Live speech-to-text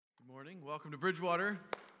Welcome to Bridgewater.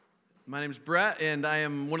 My name is Brett, and I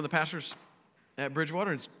am one of the pastors at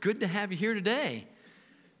Bridgewater. It's good to have you here today.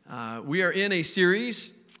 We are in a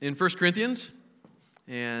series in 1 Corinthians,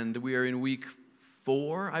 and we are in week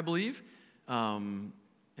 4, I believe. And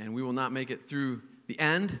we will not make it through the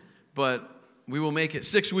end, but we will make it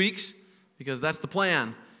 6 weeks, because that's the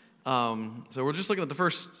plan. So we're just looking at the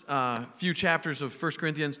first few chapters of 1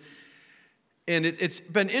 Corinthians. And it's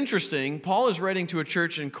been interesting. Paul is writing to a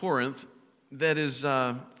church in Corinth that is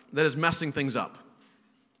messing things up.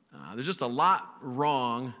 There's just a lot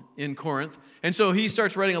wrong in Corinth. And so he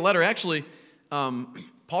starts writing a letter. Actually,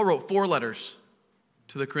 Paul wrote 4 letters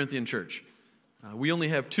to the Corinthian church. We only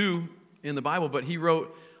have 2 in the Bible, but he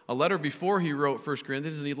wrote a letter before he wrote 1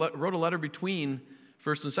 Corinthians, and he wrote a letter between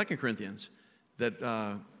 1 and 2 Corinthians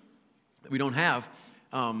that we don't have.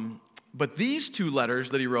 But these 2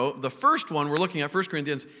 letters that he wrote, the first one we're looking at, 1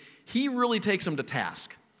 Corinthians, he really takes them to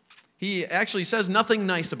task. He actually says nothing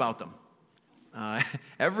nice about them.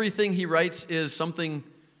 Everything he writes is something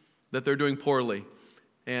that they're doing poorly.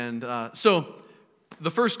 And so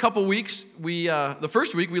the first couple weeks, the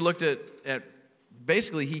first week we looked at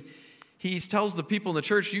basically he tells the people in the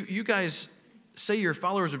church, you guys say you're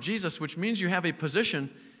followers of Jesus, which means you have a position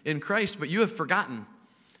in Christ, but you have forgotten.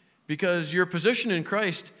 Because your position in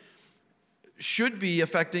Christ should be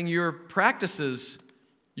affecting your practices,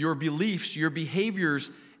 your beliefs, your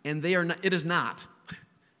behaviors, and they are not, it is not.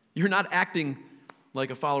 You're not acting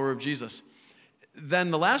like a follower of Jesus.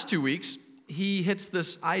 Then the last 2 weeks, he hits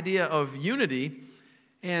this idea of unity,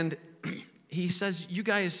 and he says, you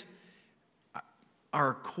guys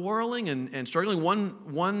are quarreling and struggling.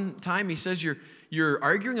 One time he says you're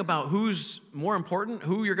arguing about who's more important,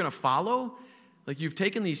 who you're going to follow. Like you've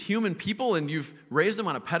taken these human people and you've raised them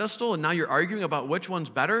on a pedestal, and now you're arguing about which one's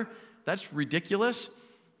better. That's ridiculous.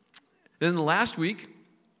 Then the last week,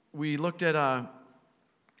 we looked at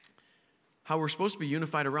how we're supposed to be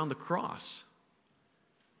unified around the cross.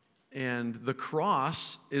 And the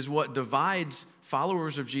cross is what divides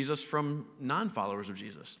followers of Jesus from non-followers of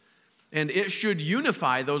Jesus. And it should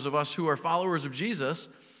unify those of us who are followers of Jesus,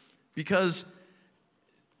 because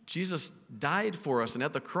Jesus died for us, and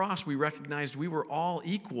at the cross we recognized we were all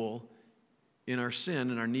equal in our sin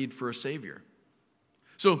and our need for a Savior.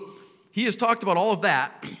 So he has talked about all of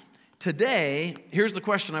that. Today, here's the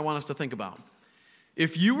question I want us to think about.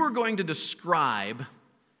 If you were going to describe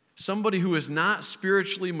somebody who is not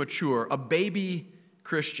spiritually mature, a baby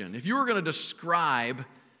Christian, if you were going to describe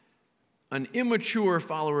an immature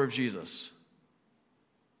follower of Jesus,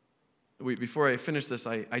 before I finish this,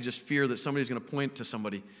 I just fear that somebody's going to point to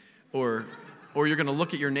somebody, or you're going to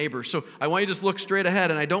look at your neighbor. So I want you to just look straight ahead,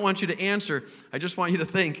 and I don't want you to answer. I just want you to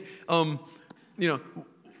think,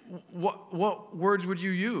 what words would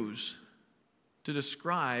you use to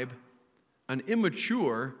describe an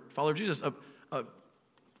immature follower of Jesus,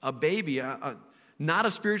 a baby, not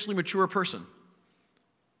a spiritually mature person?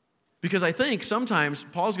 Because I think sometimes,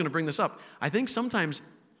 Paul's going to bring this up, I think sometimes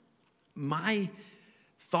my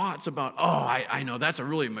thoughts about, I know that's a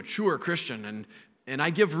really mature Christian, and I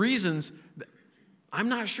give reasons, I'm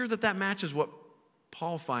not sure that matches what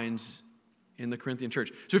Paul finds in the Corinthian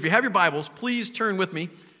church. So if you have your Bibles, please turn with me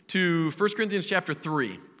to 1 Corinthians chapter 3.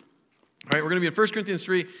 All right, we're going to be in 1 Corinthians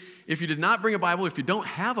 3. If you did not bring a Bible, if you don't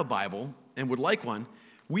have a Bible and would like one,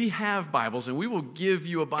 we have Bibles, and we will give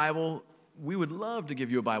you a Bible. We would love to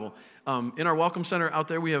give you a Bible. In our Welcome Center out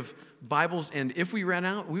there, we have Bibles, and if we ran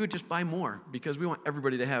out, we would just buy more, because we want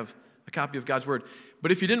everybody to have a copy of God's Word.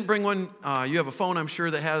 But if you didn't bring one, you have a phone, I'm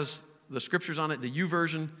sure, that has the scriptures on it. The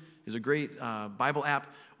YouVersion is a great Bible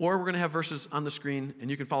app, or we're going to have verses on the screen,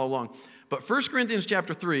 and you can follow along. But 1 Corinthians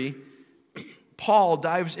chapter 3, Paul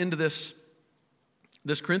dives into this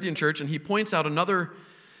Corinthian church, and he points out another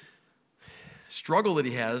struggle that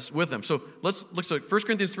he has with them. So let's look at 1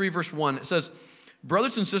 Corinthians 3, verse 1. It says,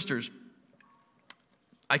 brothers and sisters,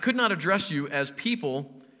 I could not address you as people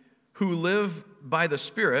who live by the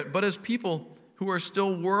Spirit, but as people who are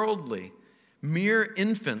still worldly, mere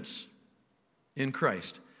infants in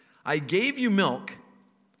Christ. I gave you milk,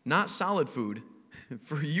 not solid food,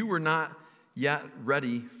 for you were not yet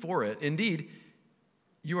ready for it. Indeed,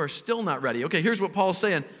 you are still not ready. Okay, here's what Paul's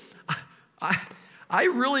saying. I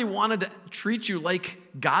really wanted to treat you like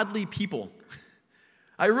godly people.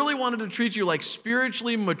 I really wanted to treat you like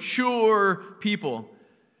spiritually mature people.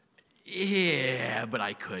 Yeah, but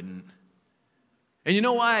I couldn't. And you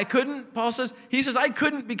know why I couldn't, Paul says? He says, I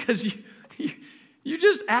couldn't because you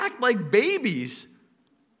just act like babies.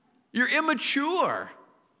 You're immature.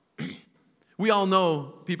 We all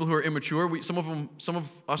know people who are immature. Some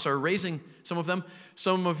of us are raising some of them.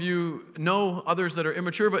 Some of you know others that are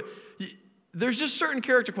immature, but there's just certain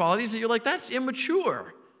character qualities that you're like, that's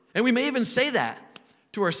immature. And we may even say that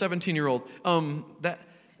to our 17-year-old.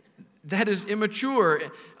 That is immature.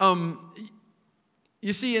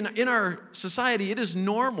 You see, in our society, it is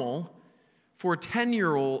normal for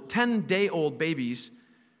 10-day-old babies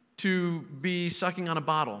to be sucking on a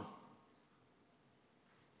bottle.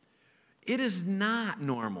 It is not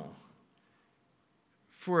normal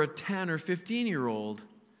for a 10 or 15-year-old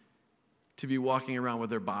to be walking around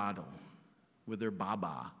with their bottle, with their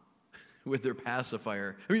baba, with their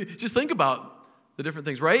pacifier. I mean, just think about the different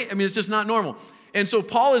things, right? I mean, it's just not normal. And so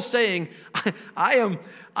Paul is saying, I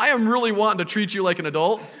am really wanting to treat you like an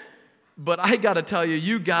adult, but I got to tell you,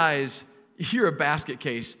 you guys, you're a basket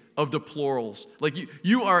case of deplorables. Like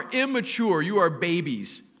you are immature, you are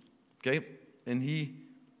babies. Okay? And he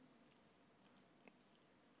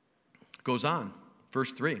goes on,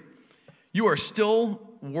 verse 3. You are still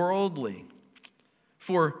worldly.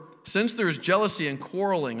 For since there is jealousy and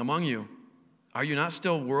quarreling among you, are you not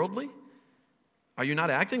still worldly? Are you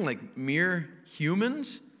not acting like mere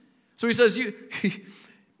humans? So he says,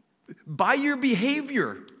 by your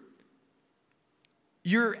behavior,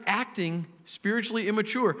 you're acting spiritually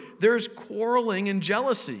immature. There's quarreling and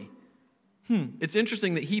jealousy. It's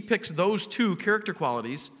interesting that he picks those two character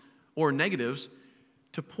qualities or negatives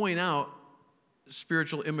to point out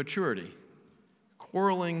spiritual immaturity,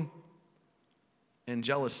 quarreling and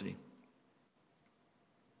jealousy.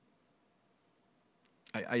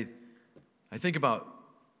 I think about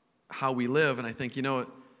how we live, and I think,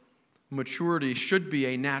 maturity should be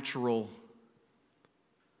a natural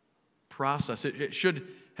process. It should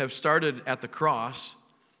have started at the cross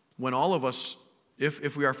when all of us,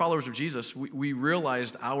 if we are followers of Jesus, we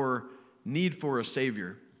realized our need for a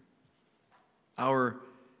Savior, our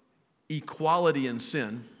equality in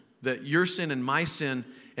sin, that your sin and my sin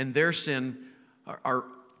and their sin are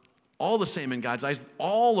all the same in God's eyes.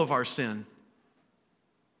 All of our sin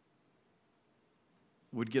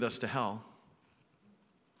would get us to hell.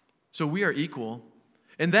 So we are equal.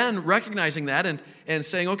 And then recognizing that and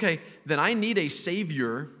saying, okay, then I need a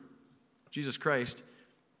Savior, Jesus Christ.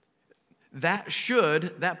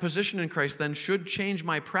 That position in Christ then should change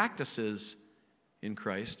my practices in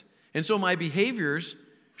Christ. And so my behaviors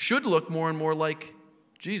should look more and more like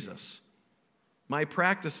Jesus. My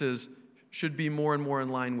practices should be more and more in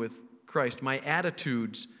line with Christ. My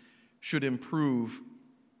attitudes should improve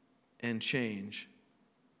and change.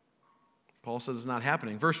 Paul says it's not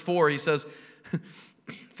happening. Verse 4, he says,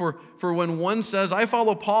 For when one says, I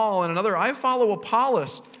follow Paul, and another, I follow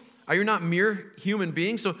Apollos, are you not mere human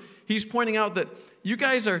beings? So he's pointing out that you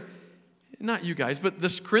guys are, not you guys, but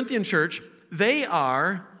this Corinthian church, they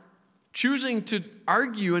are choosing to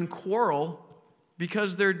argue and quarrel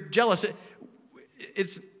because they're jealous.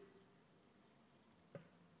 It's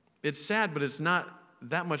sad, but it's not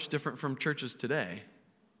that much different from churches today.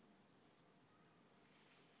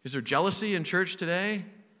 Is there jealousy in church today?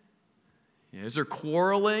 Yeah. Is there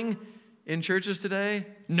quarreling in churches today?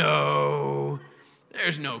 No.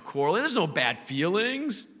 There's no quarreling. There's no bad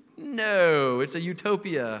feelings. No. It's a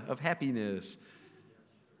utopia of happiness.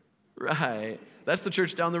 Right. That's the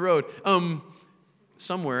church down the road.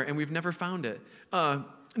 Somewhere, and we've never found it.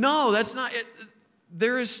 No, that's not it.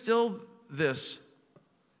 There is still this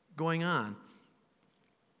going on.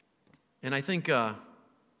 And I think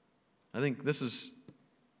this is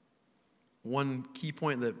one key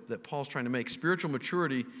point that Paul's trying to make. Spiritual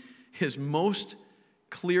maturity is most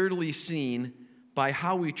clearly seen by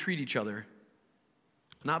how we treat each other,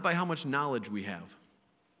 not by how much knowledge we have.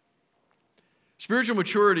 Spiritual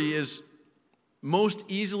maturity is most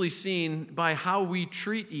easily seen by how we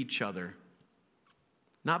treat each other,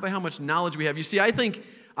 not by how much knowledge we have. You see, I think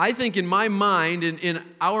in my mind, in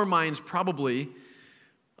our minds probably,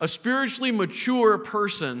 a spiritually mature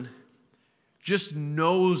person just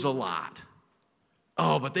knows a lot.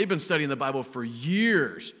 Oh, but they've been studying the Bible for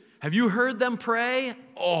years. Have you heard them pray?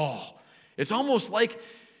 Oh, it's almost like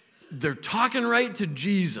they're talking right to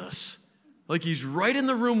Jesus, like he's right in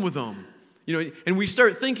the room with them. And we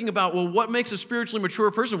start thinking about, well, what makes a spiritually mature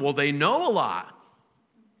person? Well, they know a lot.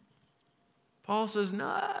 Paul says,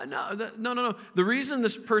 no. The reason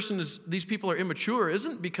these people are immature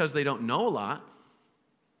isn't because they don't know a lot.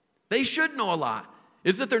 They should know a lot.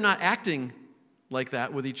 It's that they're not acting like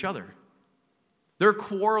that with each other. They're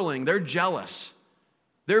quarreling. They're jealous.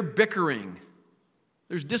 They're bickering.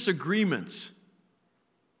 There's disagreements.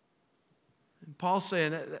 And Paul's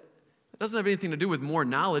saying that doesn't have anything to do with more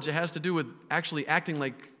knowledge. It has to do with actually acting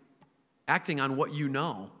on what you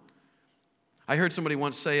know. I heard somebody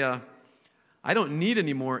once say, I don't need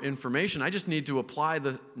any more information. I just need to apply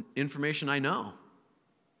the information I know.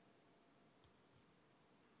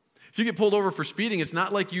 If you get pulled over for speeding, it's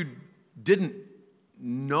not like you didn't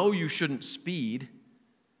know you shouldn't speed.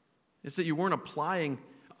 It's that you weren't applying.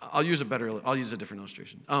 I'll use a different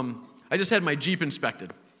illustration. I just had my Jeep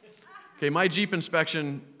inspected. Okay, my Jeep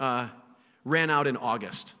inspection ran out in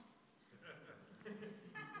August.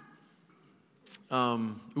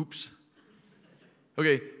 Oops.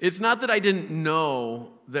 Okay, it's not that I didn't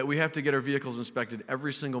know that we have to get our vehicles inspected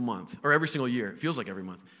every single month, or every single year. It feels like every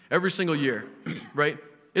month. Every single year, right?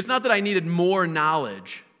 It's not that I needed more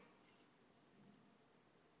knowledge.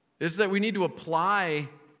 It's that we need to apply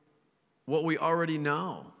what we already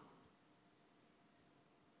know.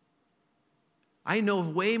 I know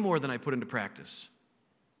way more than I put into practice.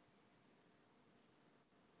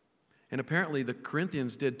 And apparently the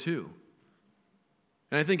Corinthians did too.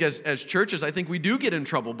 And I think as churches, I think we do get in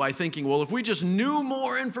trouble by thinking, well, if we just knew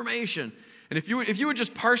more information, and if you would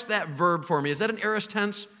just parse that verb for me, is that an aorist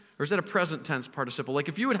tense or is that a present tense participle? Like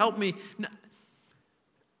if you would help me,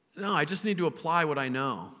 no, I just need to apply what I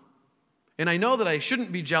know. And I know that I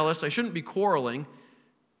shouldn't be jealous, I shouldn't be quarreling.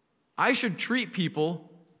 I should treat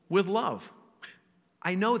people with love.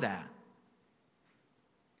 I know that.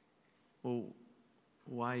 Well,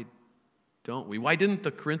 why don't we? Why didn't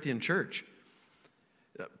the Corinthian church?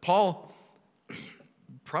 Paul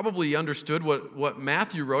probably understood what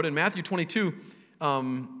Matthew wrote. In Matthew 22,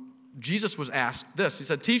 Jesus was asked this. He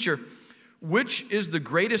said, "Teacher, which is the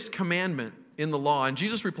greatest commandment in the law?" And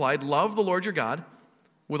Jesus replied, "Love the Lord your God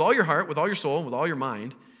with all your heart, with all your soul, and with all your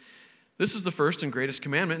mind. This is the first and greatest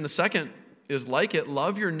commandment. And the second is like it,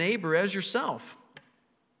 love your neighbor as yourself.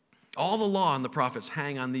 All the law and the prophets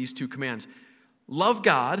hang on these two commands. Love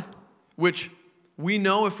God," which we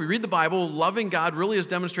know if we read the Bible, loving God really is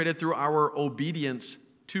demonstrated through our obedience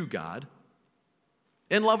to God,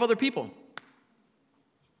 and love other people.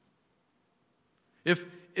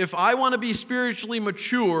 If I want to be spiritually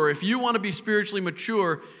mature, if you want to be spiritually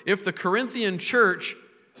mature, if the Corinthian church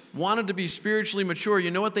wanted to be spiritually mature,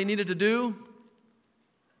 you know what they needed to do?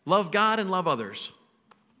 Love God and love others.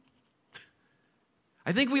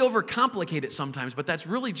 I think we overcomplicate it sometimes, but that's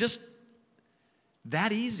really just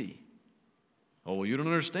that easy. Oh, well, you don't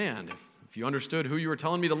understand. If you understood who you were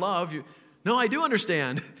telling me to love, No, I do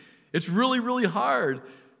understand. It's really, really hard.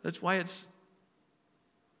 That's why it's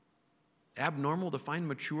abnormal to find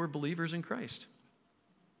mature believers in Christ.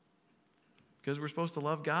 Because we're supposed to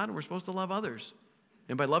love God and we're supposed to love others.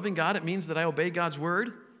 And by loving God, it means that I obey God's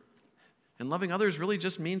word. And loving others really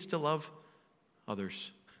just means to love others.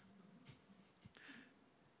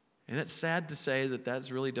 And it's sad to say that that's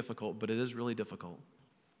really difficult, but it is really difficult.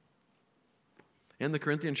 And the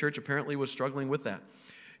Corinthian church apparently was struggling with that.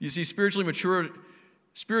 You see, spiritual maturity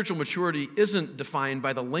isn't defined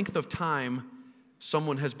by the length of time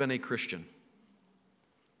someone has been a Christian.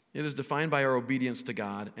 It is defined by our obedience to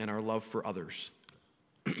God and our love for others.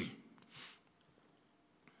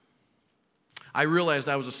 I realized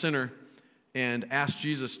I was a sinner and asked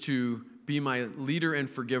Jesus to be my leader and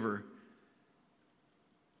forgiver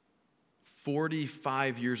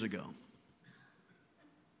 45 years ago.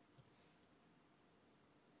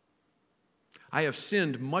 I have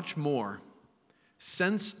sinned much more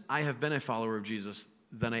since I have been a follower of Jesus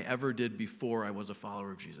than I ever did before I was a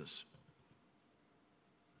follower of Jesus.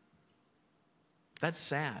 That's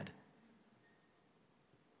sad.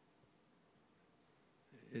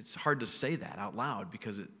 It's hard to say that out loud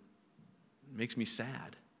because it makes me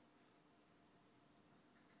sad.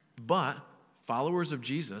 But followers of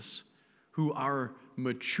Jesus who are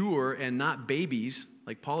mature and not babies,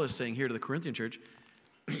 like Paul is saying here to the Corinthian church,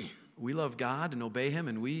 we love God and obey him,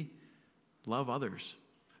 and we love others.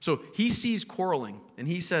 So he sees quarreling, and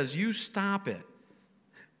he says, you stop it.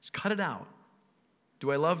 Just cut it out.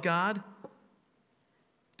 Do I love God?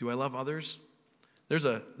 Do I love others? There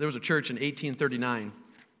was a church in 1839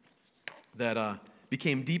 that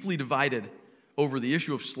became deeply divided over the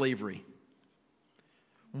issue of slavery.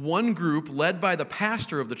 One group, led by the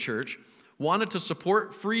pastor of the church, wanted to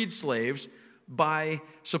support freed slaves by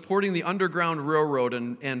supporting the Underground Railroad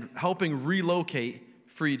and helping relocate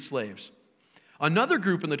freed slaves. Another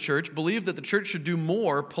group in the church believed that the church should do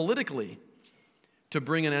more politically to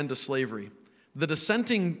bring an end to slavery. The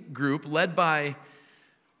dissenting group, led by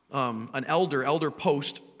an Elder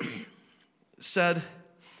Post, said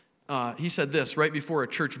this right before a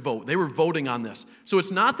church vote. They were voting on this. So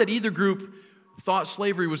it's not that either group thought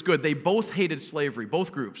slavery was good. They both hated slavery,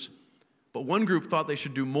 both groups. But one group thought they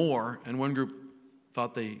should do more, and one group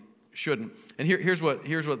thought they shouldn't. And here's what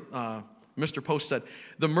Mr. Mr. Post said,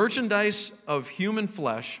 "The merchandise of human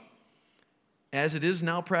flesh, as it is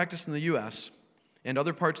now practiced in the U.S. and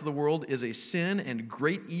other parts of the world, is a sin and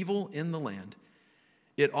great evil in the land.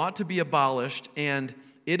 It ought to be abolished, and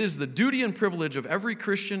it is the duty and privilege of every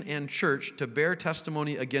Christian and church to bear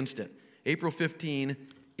testimony against it." April 15,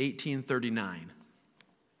 1839.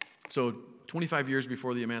 So 25 years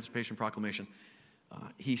before the Emancipation Proclamation,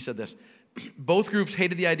 he said this. Both groups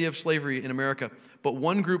hated the idea of slavery in America, but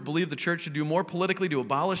one group believed the church should do more politically to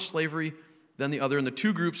abolish slavery than the other, and the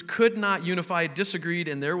two groups could not unify, disagreed,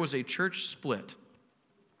 and there was a church split.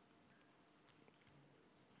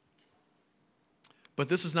 But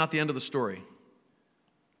this is not the end of the story.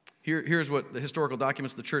 Here's what the historical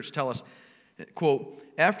documents of the church tell us. Quote,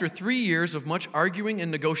 "After 3 years of much arguing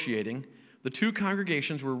and negotiating, the two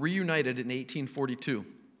congregations were reunited in 1842.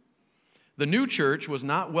 The new church was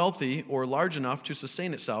not wealthy or large enough to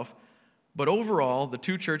sustain itself, but overall, the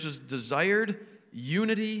two churches desired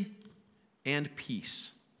unity and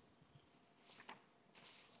peace."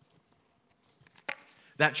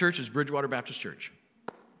 That church is Bridgewater Baptist Church.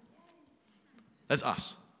 That's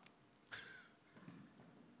us.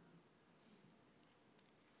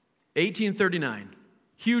 1839,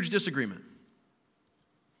 huge disagreement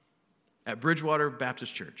at Bridgewater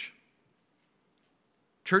Baptist Church.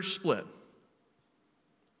 Church split.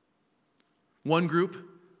 One group,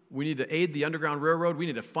 we need to aid the Underground Railroad. We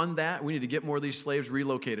need to fund that. We need to get more of these slaves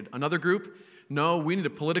relocated. Another group, no, we need to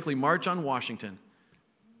politically march on Washington.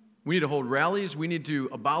 We need to hold rallies. We need to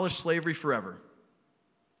abolish slavery forever.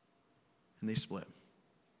 And they split.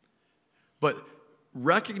 But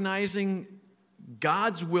recognizing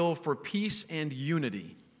God's will for peace and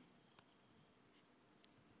unity,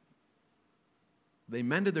 they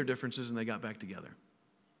mended their differences and they got back together.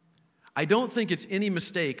 I don't think it's any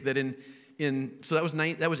mistake that so that was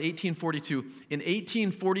 1842. In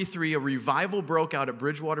 1843, a revival broke out at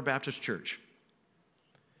Bridgewater Baptist Church.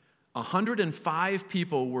 105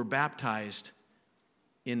 people were baptized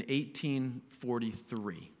in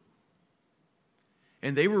 1843.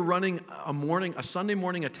 And they were running a Sunday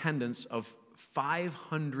morning attendance of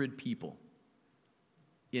 500 people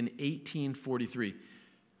in 1843.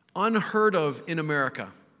 Unheard of in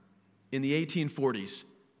America in the 1840s,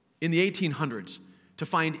 in the 1800s, to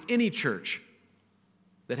find any church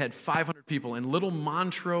that had 500 people. In little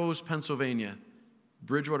Montrose, Pennsylvania,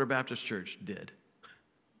 Bridgewater Baptist Church did.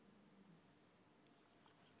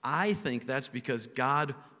 I think that's because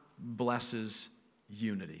God blesses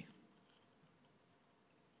unity.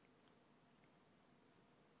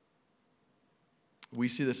 We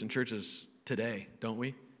see this in churches today, don't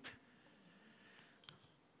we?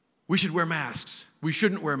 We should wear masks. We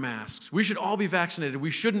shouldn't wear masks. We should all be vaccinated. We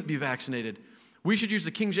shouldn't be vaccinated. We should use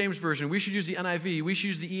the King James Version. We should use the NIV. We should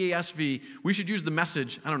use the EASV. We should use the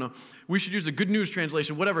Message. I don't know. We should use the Good News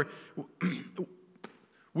Translation, whatever.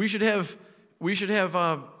 We should have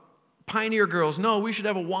Pioneer Girls. No, we should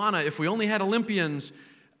have Awana if we only had Olympians.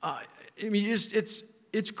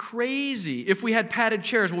 It's crazy. If we had padded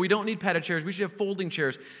chairs, well, we don't need padded chairs. We should have folding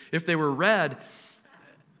chairs if they were red.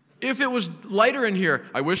 If it was lighter in here,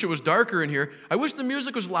 I wish it was darker in here. I wish the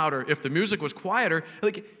music was louder. If the music was quieter,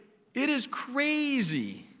 it is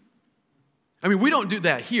crazy. I mean, we don't do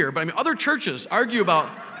that here, but other churches argue about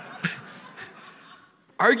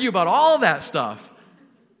all of that stuff.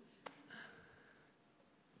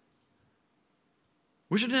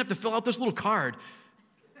 We shouldn't have to fill out this little card.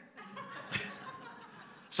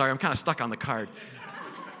 Sorry, I'm kind of stuck on the card.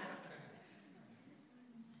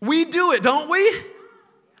 We do it, don't we?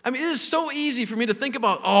 It is so easy for me to think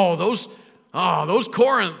about, those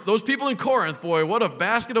people in Corinth, boy, what a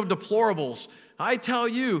basket of deplorables. I tell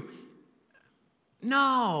you,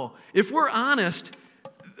 no. If we're honest,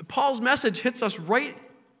 Paul's message hits us right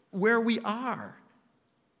where we are.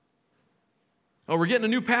 Oh, we're getting a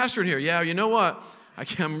new pastor in here. Yeah, you know what?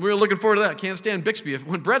 I'm really looking forward to that. I can't stand Bixby.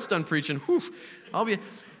 When Brett's done preaching, when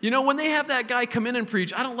they have that guy come in and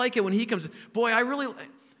preach, I don't like it when he comes. Boy,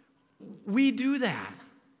 we do that.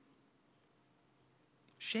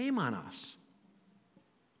 Shame on us.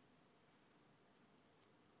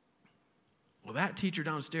 Well, that teacher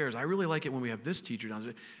downstairs, I really like it when we have this teacher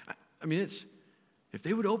downstairs. If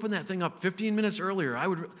they would open that thing up 15 minutes earlier,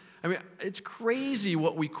 it's crazy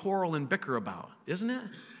what we quarrel and bicker about, isn't it?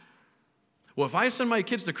 Well, if I send my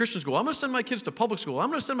kids to Christian school, I'm going to send my kids to public school. I'm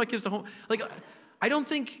going to send my kids to home. I don't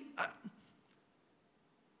think...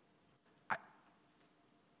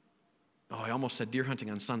 I almost said deer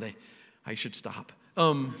hunting on Sunday. I should stop.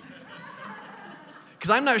 Because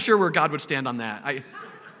I'm not sure where God would stand on that.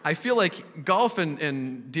 I feel like golf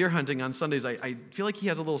and deer hunting on Sundays, I feel like he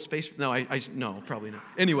has a little space. No, no, probably not.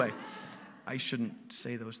 Anyway, I shouldn't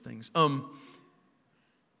say those things.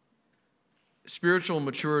 Spiritual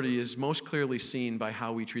maturity is most clearly seen by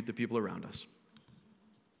how we treat the people around us.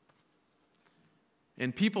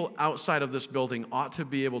 And people outside of this building ought to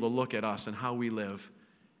be able to look at us and how we live,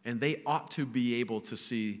 and they ought to be able to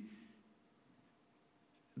see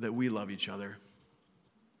that we love each other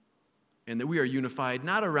and that we are unified,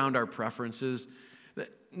 not around our preferences,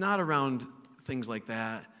 not around things like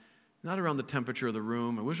that, not around the temperature of the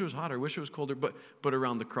room. I wish it was hotter, I wish it was colder, but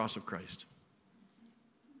around the cross of Christ.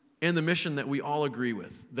 And the mission that we all agree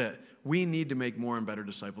with, that we need to make more and better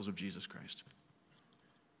disciples of Jesus Christ.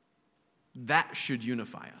 That should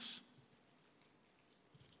unify us.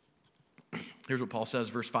 Here's what Paul says,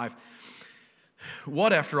 verse 5.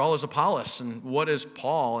 What, after all, is Apollos, and what is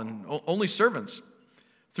Paul, and only servants,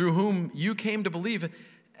 through whom you came to believe,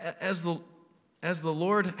 as the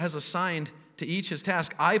Lord has assigned to each his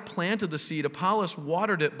task. I planted the seed, Apollos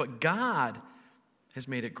watered it, but God has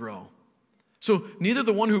made it grow. So neither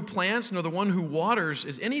the one who plants nor the one who waters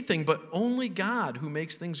is anything, but only God who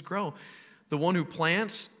makes things grow. The one who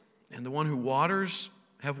plants and the one who waters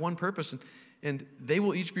have one purpose, and they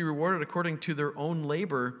will each be rewarded according to their own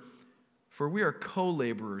labor, for we are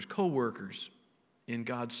co-laborers, co-workers in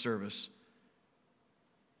God's service.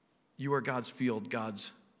 You are God's field,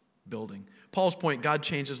 God's building. Paul's point, God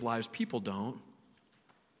changes lives, people don't.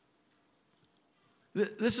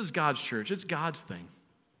 This is God's church, it's God's thing.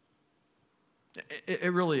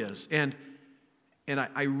 It really is, and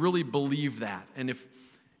I really believe that. And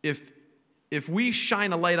if we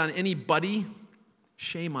shine a light on anybody,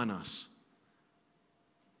 shame on us.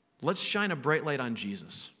 Let's shine a bright light on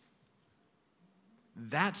Jesus.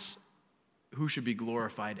 That's who should be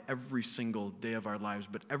glorified every single day of our lives,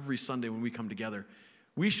 but every Sunday when we come together,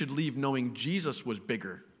 we should leave knowing Jesus was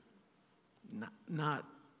bigger, not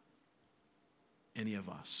any of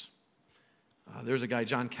us. There's a guy,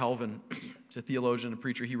 John Calvin, he's a theologian, a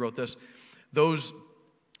preacher, he wrote this: those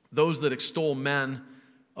that extol men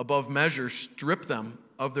above measure strip them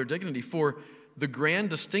of their dignity, for the grand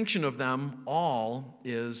distinction of them all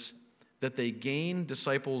is that they gain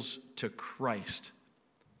disciples to Christ,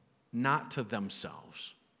 not to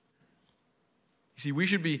themselves. You see, we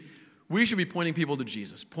should be pointing people to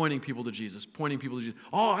Jesus, pointing people to Jesus, pointing people to Jesus.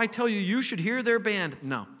 Oh, I tell you, you should hear their band.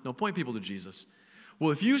 No, point people to Jesus. Well,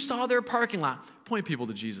 if you saw their parking lot, point people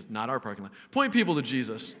to Jesus. Not our parking lot. Point people to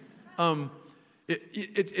Jesus.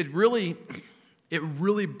 It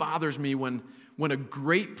really bothers me when a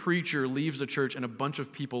great preacher leaves a church and a bunch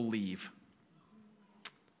of people leave.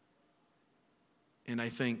 And I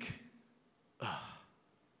think,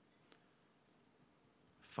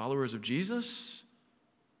 followers of Jesus,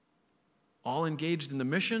 all engaged in the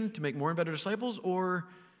mission to make more and better disciples, or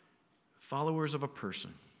followers of a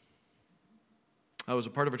person? I was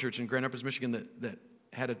a part of a church in Grand Rapids, Michigan that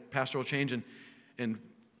had a pastoral change, and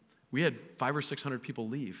we had 500 or 600 people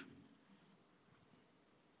leave.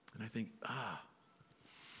 And I think,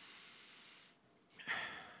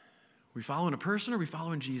 we following a person or are we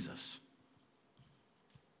following Jesus?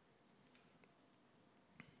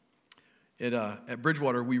 At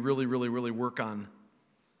Bridgewater, we really, really, really work on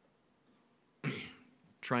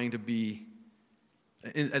trying to be,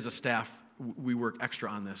 as a staff, we work extra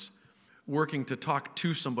on this, working to talk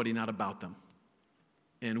to somebody, not about them.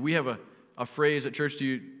 And we have a phrase at church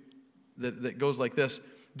that goes like this: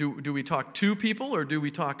 do we talk to people or do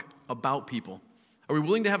we talk about people? Are we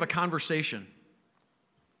willing to have a conversation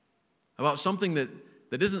about something that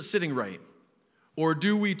isn't sitting right? Or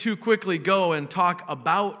do we too quickly go and talk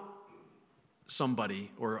about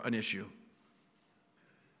somebody or an issue?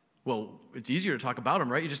 Well, it's easier to talk about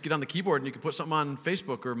them, right? You just get on the keyboard and you can put something on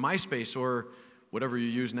Facebook or MySpace or whatever you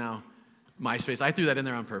use now. MySpace. I threw that in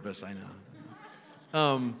there on purpose, I know.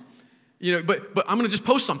 But I'm going to just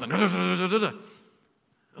post something.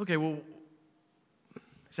 Okay, well,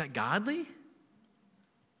 is that godly?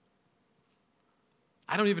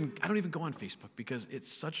 I don't even go on Facebook because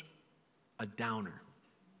it's such a downer.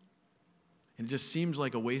 And it just seems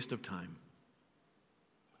like a waste of time.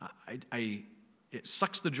 It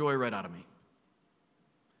sucks the joy right out of me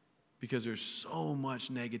because there's so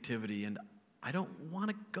much negativity, and I don't want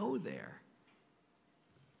to go there.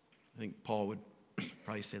 I think Paul would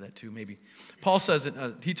probably say that too, maybe. Paul says it,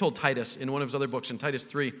 he told Titus in one of his other books, in Titus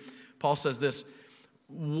 3, Paul says this: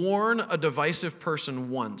 warn a divisive person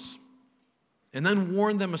once, and then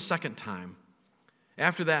warn them a second time.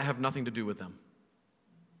 After that, have nothing to do with them.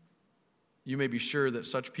 You may be sure that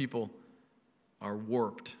such people are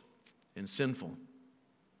warped and sinful,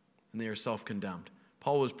 and they are self-condemned.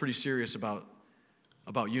 Paul was pretty serious about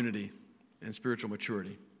unity and spiritual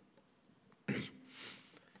maturity.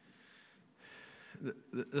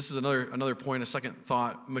 This is another point, a second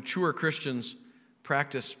thought. Mature Christians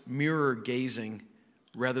practice mirror gazing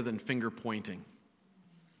rather than finger pointing.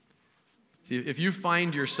 See, if you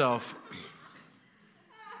find yourself,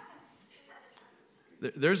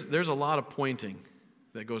 there's a lot of pointing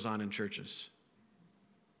that goes on in churches.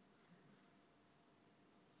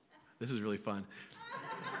 This is really fun.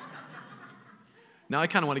 Now I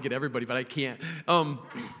kind of want to get everybody, but I can't.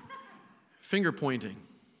 Finger pointing.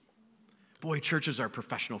 Boy, churches are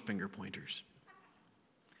professional finger pointers.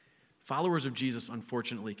 Followers of Jesus,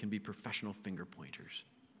 unfortunately, can be professional finger pointers.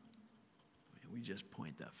 We just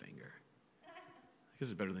point that finger. This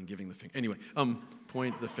is better than giving the finger. Anyway,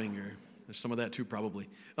 point the finger. There's some of that too, probably.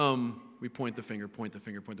 We point the finger, point the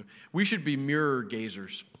finger, point the. We should be mirror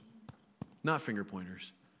gazers, not finger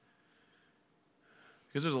pointers.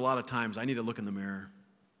 Because there's a lot of times I need to look in the mirror.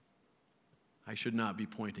 I should not be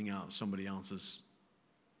pointing out somebody else's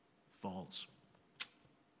faults.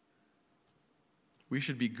 We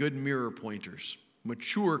should be good mirror pointers.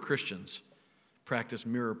 Mature Christians practice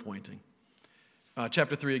mirror pointing.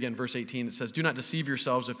 Chapter 3 again, verse 18, it says, "Do not deceive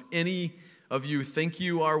yourselves. If any of you think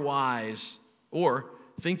you are wise or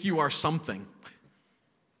think you are something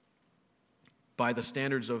by the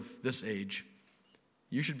standards of this age,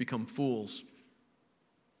 you should become fools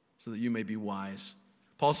so that you may be wise."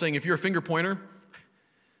 Paul's saying if you're a finger pointer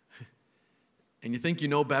and you think you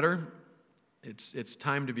know better, it's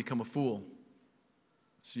time to become a fool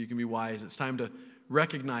so you can be wise. It's time to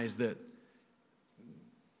recognize that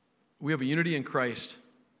we have a unity in Christ.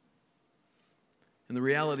 And the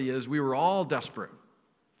reality is we were all desperate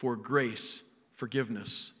for grace,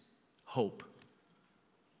 forgiveness, hope.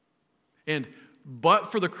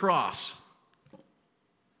 But for the cross,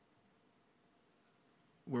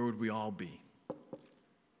 where would we all be?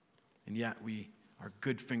 And yet we are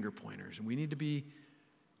good finger pointers, and we need to be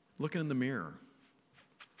looking in the mirror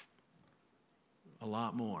a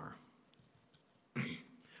lot more.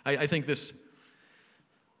 I think this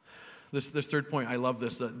third point, I love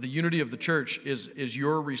this. The unity of the church is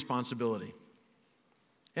your responsibility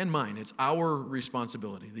and mine. It's our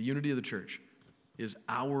responsibility. The unity of the church is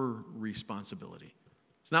our responsibility.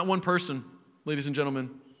 It's not one person, ladies and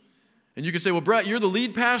gentlemen. And you can say, well, Brett, you're the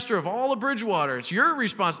lead pastor of all of Bridgewater. It's your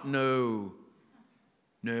responsibility.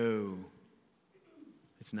 No,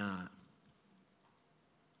 it's not.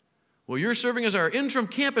 Well, you're serving as our interim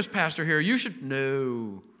campus pastor here. You should.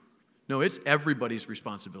 No, it's everybody's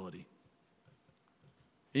responsibility.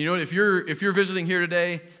 And you know what? If you're visiting here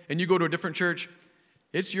today and you go to a different church,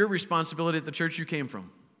 it's your responsibility at the church you came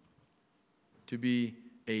from to be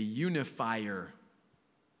a unifier,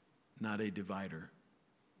 not a divider.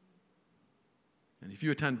 And if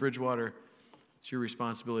you attend Bridgewater, it's your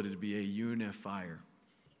responsibility to be a unifier.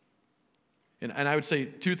 And I would say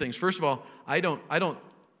two things. First of all, I don't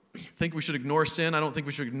think we should ignore sin. I don't think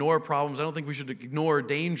we should ignore problems. I don't think we should ignore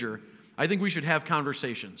danger. I think we should have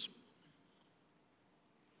conversations.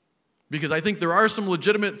 Because I think there are some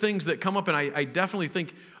legitimate things that come up, and I definitely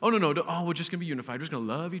think, we're just going to be unified. We're just going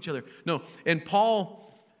to love each other. No, and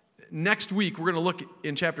Paul, next week, we're going to look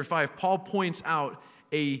in chapter 5, Paul points out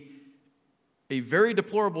a very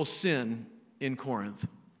deplorable sin in Corinth,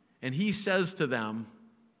 and he says to them,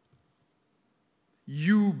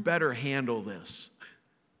 you better handle this.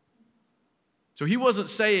 So he wasn't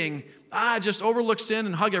saying, just overlook sin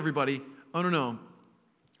and hug everybody. Oh, no.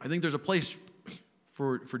 I think there's a place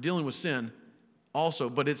for dealing with sin also,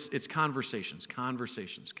 but it's conversations.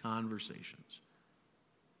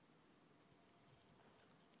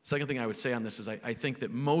 Second thing I would say on this is I think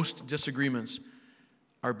that most disagreements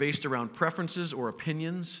are based around preferences or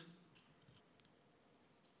opinions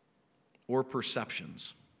or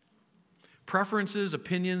perceptions. Preferences,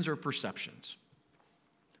 opinions, or perceptions.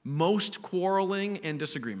 Most quarreling and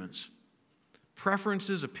disagreements.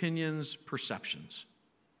 Preferences, opinions, perceptions.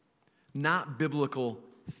 Not biblical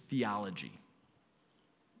theology.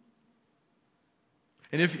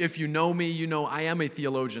 And if you know me, you know I am a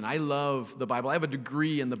theologian. I love the Bible. I have a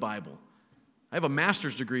degree in the Bible. I have a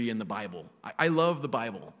master's degree in the Bible. I love the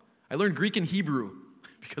Bible. I learned Greek and Hebrew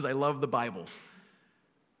because I love the Bible.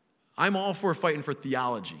 I'm all for fighting for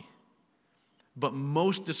theology. But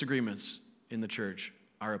most disagreements in the church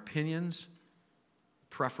are opinions,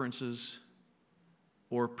 preferences,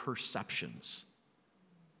 or perceptions.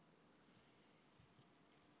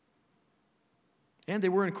 And they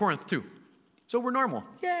were in Corinth too. So we're normal.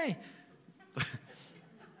 Yay!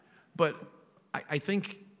 But I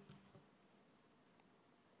think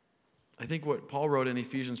what Paul wrote in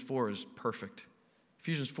Ephesians 4 is perfect.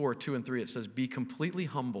 Ephesians 4, 2 and 3, it says, be completely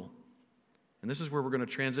humble. And this is where we're going to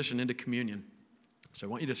transition into communion. So I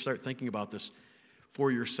want you to start thinking about this.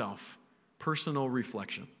 for yourself. Personal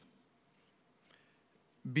reflection.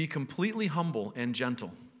 Be completely humble and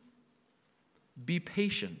gentle. Be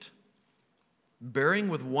patient, bearing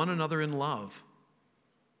with one another in love.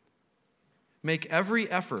 Make every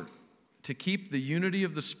effort to keep the unity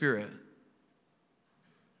of the Spirit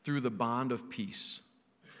through the bond of peace.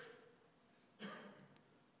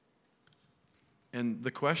 And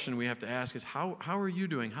the question we have to ask is, how are you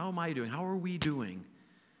doing? How am I doing? How are we doing?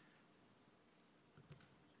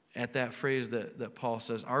 At that phrase that Paul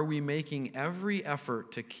says, are we making every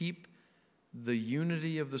effort to keep the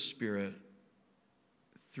unity of the Spirit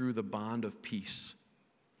through the bond of peace?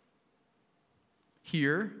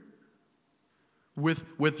 Here,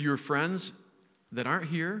 with your friends that aren't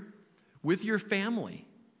here, with your family.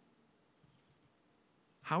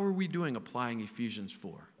 How are we doing applying Ephesians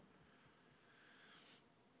 4?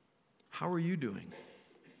 How are you doing?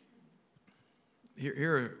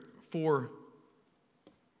 Here are four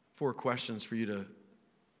questions for you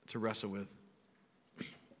to wrestle with.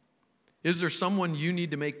 Is there someone you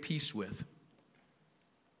need to make peace with?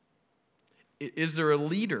 Is there a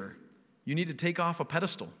leader you need to take off a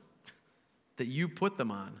pedestal that you put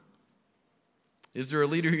them on? Is there a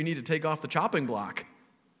leader you need to take off the chopping block?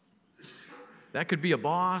 That could be a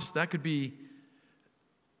boss, that could be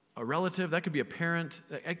a relative, that could be a parent,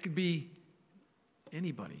 that could be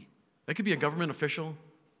anybody. That could be a government official.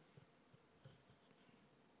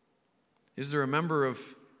 Is there a member of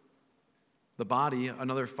the body,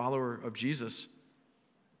 another follower of Jesus,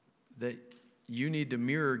 that you need to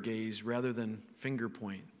mirror gaze rather than finger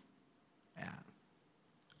point at?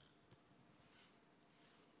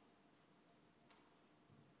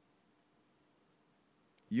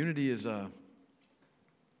 Unity is an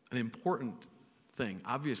important thing,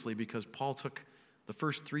 obviously, because Paul took the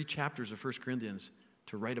first 3 chapters of 1 Corinthians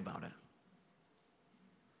to write about it.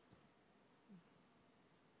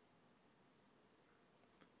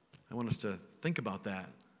 I want us to think about that.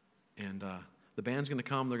 And the band's going to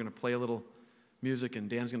come. They're going to play a little music, and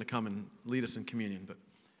Dan's going to come and lead us in communion. But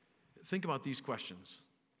think about these questions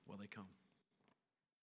while they come.